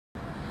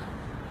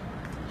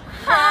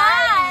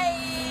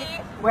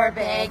We're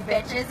big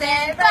bitches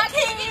in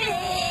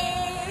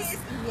bikinis.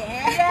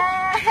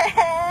 Yeah.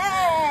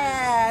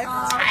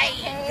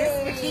 Tight. This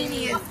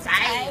bikini is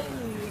tight.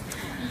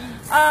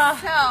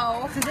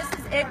 So this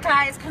is it,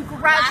 guys.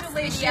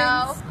 Congratulations.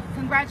 Last video.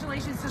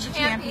 Congratulations to the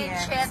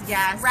champions.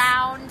 Championships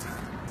round.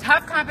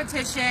 Tough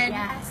competition.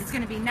 Yes. It's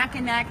going to be neck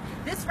and neck.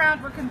 This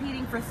round we're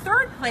competing for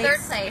third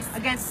place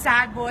against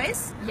Sad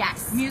Boys.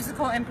 Yes.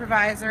 Musical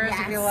improvisers.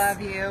 Yes. We love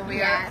you.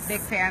 We are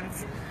big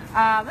fans.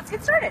 Let's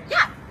get started.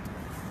 Yeah.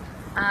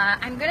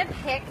 I'm going to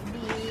pick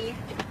the...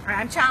 All right,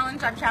 I'm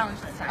challenged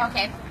this time.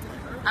 Okay.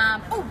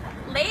 Oh,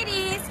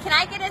 ladies, can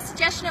I get a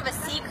suggestion of a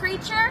sea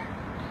creature?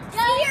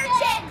 Sea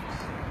urchin.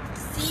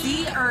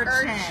 Sea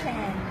urchin.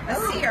 A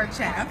sea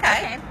urchin.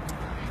 Okay.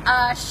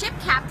 A ship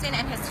captain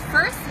and his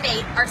first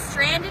mate are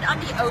stranded on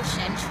the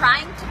ocean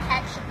trying to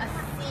catch a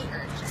sea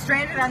urchin.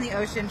 Stranded on the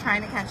ocean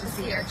trying to catch a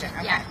sea urchin.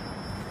 Okay. Yeah.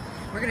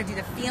 We're going to do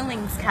the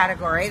feelings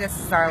category. This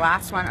is our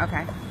last one.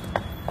 Okay.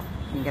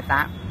 You can get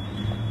that.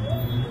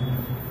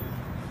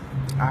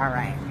 All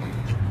right.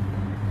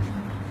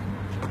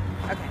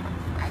 Okay.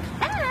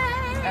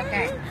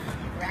 Okay.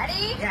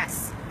 Ready?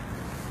 Yes.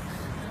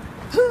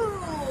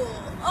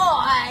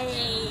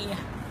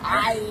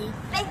 I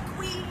think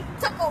we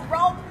took a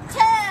wrong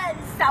turn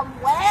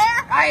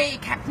somewhere. Aye,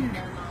 Captain.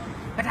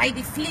 But I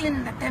be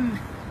feeling that them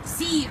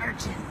sea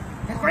urchin,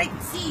 the great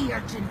sea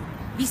urchin,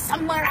 be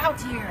somewhere out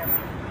here.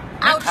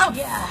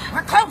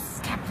 We're close,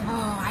 Captain.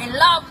 Oh, I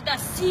love the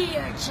sea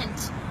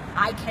urchins.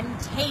 I can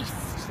taste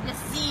the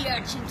sea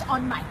urchins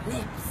on my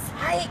lips.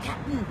 Aye,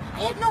 Captain. I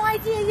had no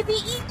idea you'd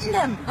be eating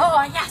them.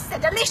 Oh, yes, they're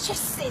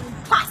delicious in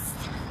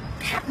pasta.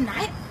 Captain,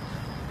 I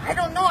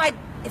don't know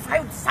if I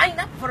would sign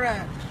up for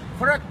a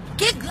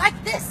gig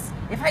like this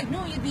if I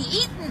knew you'd be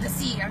eating the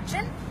sea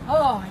urchin.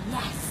 Oh,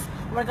 yes.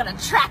 We're gonna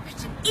trap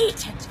it and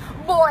eat it.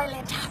 Boil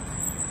it up.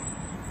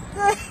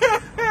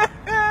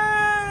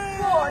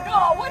 Oh,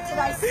 no, what did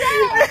I say?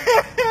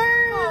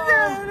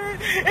 Oh.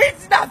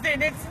 It's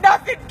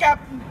nothing,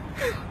 Captain.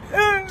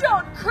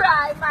 Don't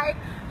cry,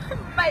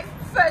 my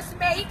first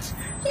mate.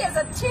 Here's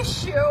a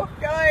tissue.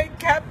 Aye,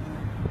 Captain.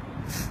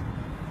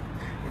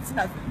 It's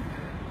nothing.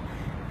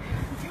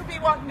 If you be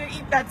wanting to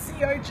eat that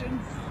sea urchin,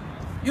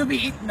 you'll be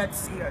eating that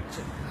sea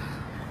urchin.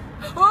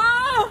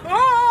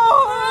 Oh!